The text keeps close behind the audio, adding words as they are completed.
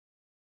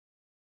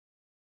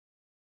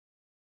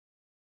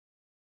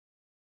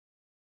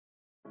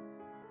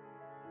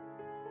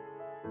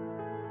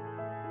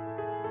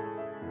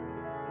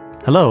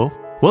Hello,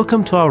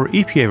 welcome to our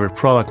EPEVER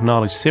product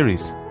knowledge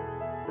series.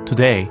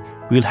 Today,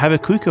 we'll have a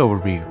quick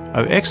overview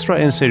of Extra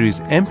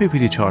N-Series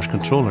MPPT charge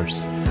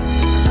controllers.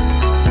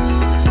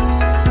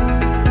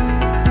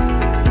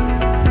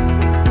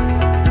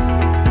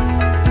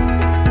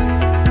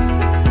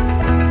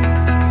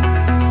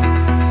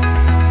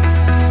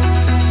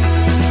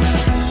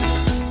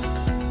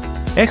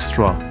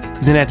 Extra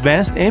is an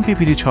advanced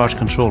MPPT charge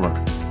controller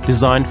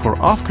designed for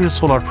off-grid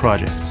solar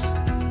projects.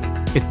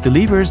 It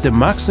delivers the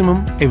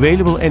maximum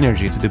available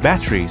energy to the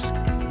batteries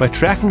by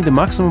tracking the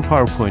maximum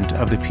power point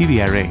of the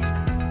PV array.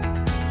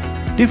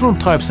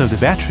 Different types of the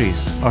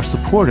batteries are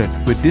supported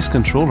with this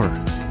controller,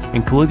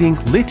 including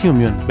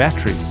lithium-ion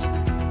batteries.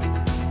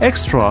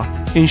 Extra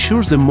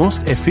ensures the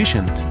most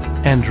efficient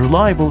and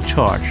reliable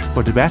charge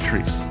for the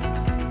batteries.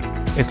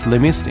 It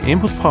limits the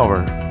input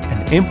power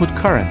and input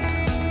current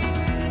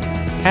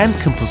and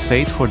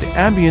compensate for the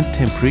ambient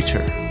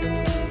temperature.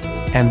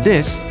 And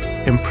this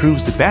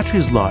improves the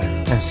battery's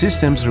life and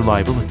system's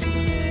reliability.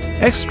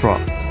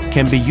 Extra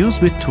can be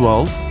used with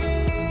 12,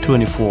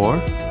 24,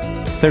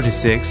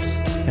 36,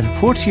 and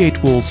 48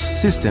 volts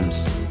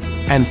systems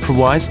and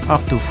provides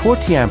up to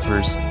 40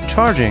 amperes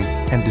charging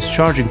and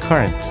discharging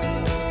current.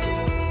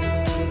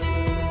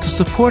 To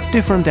support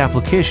different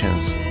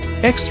applications,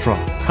 Extra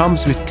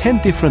comes with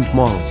 10 different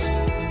models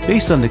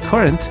based on the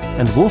current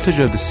and voltage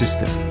of the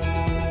system.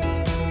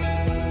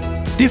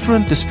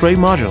 Different display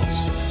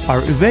modules are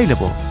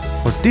available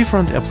for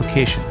different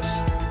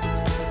applications.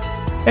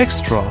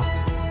 Extra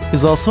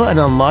is also an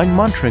online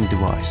monitoring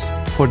device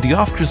for the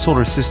off-grid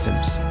solar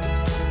systems.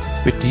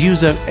 With the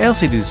use of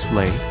LCD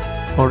display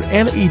or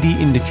LED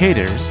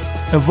indicators,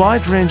 a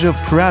wide range of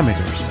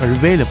parameters are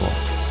available,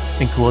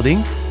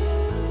 including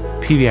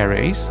PV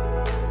arrays,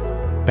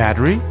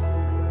 battery,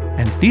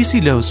 and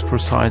DC loads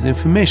precise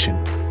information.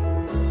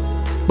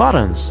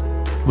 Buttons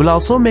will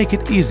also make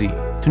it easy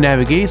to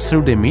navigate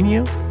through the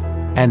menu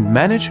and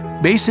manage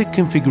basic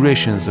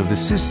configurations of the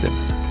system.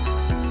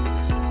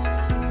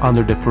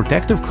 Under the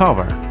protective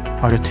cover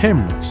are the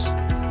terminals.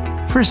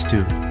 First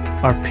two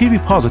are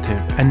PV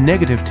positive and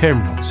negative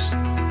terminals.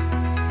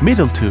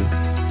 Middle two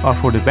are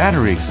for the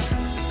batteries,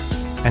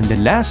 and the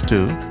last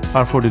two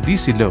are for the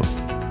DC load.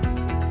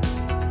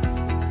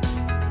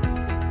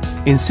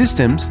 In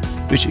systems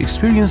which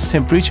experience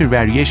temperature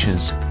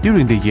variations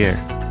during the year,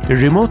 the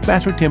remote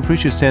battery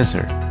temperature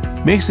sensor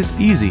makes it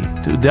easy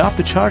to adapt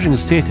the charging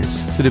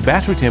status to the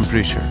battery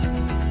temperature.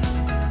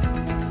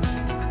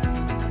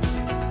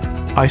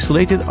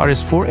 Isolated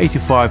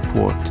RS485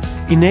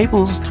 port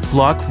enables to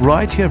plug a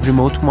variety of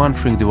remote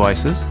monitoring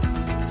devices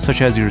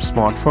such as your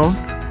smartphone,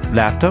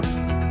 laptop,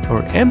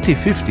 or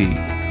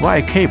MT50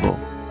 via cable.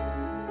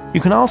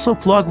 You can also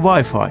plug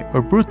Wi-Fi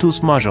or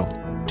Bluetooth module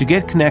to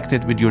get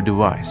connected with your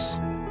device.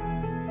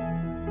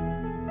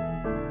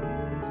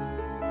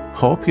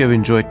 Hope you have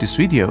enjoyed this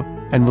video,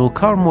 and we'll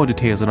cover more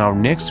details in our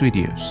next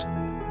videos.